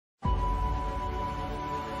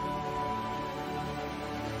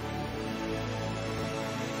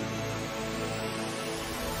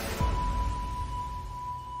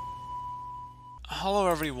Hello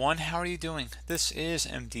everyone, how are you doing? This is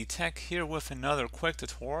MD Tech here with another quick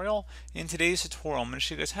tutorial. In today's tutorial, I'm going to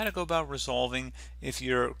show you guys how to go about resolving if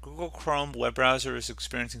your Google Chrome web browser is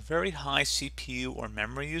experiencing very high CPU or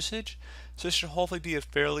memory usage. So this should hopefully be a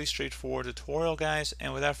fairly straightforward tutorial, guys,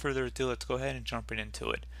 and without further ado, let's go ahead and jump right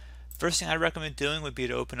into it. First thing I'd recommend doing would be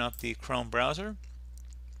to open up the Chrome browser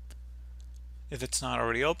if it's not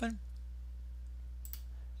already open.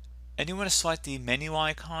 And you want to select the menu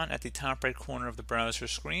icon at the top right corner of the browser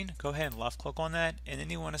screen. Go ahead and left click on that, and then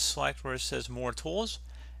you want to select where it says more tools,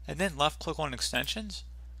 and then left click on extensions.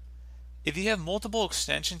 If you have multiple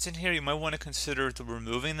extensions in here, you might want to consider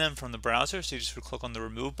removing them from the browser, so you just would click on the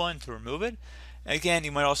remove button to remove it. Again,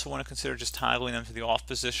 you might also want to consider just toggling them to the off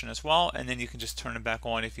position as well, and then you can just turn them back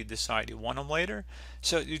on if you decide you want them later.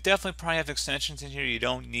 So you definitely probably have extensions in here you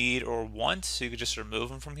don't need or want, so you could just remove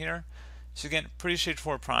them from here. So again, pretty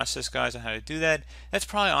straightforward process, guys, on how to do that. That's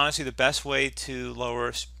probably honestly the best way to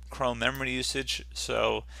lower Chrome memory usage.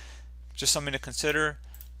 So just something to consider.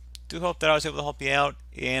 Do hope that I was able to help you out,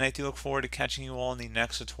 and I do look forward to catching you all in the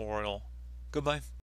next tutorial. Goodbye.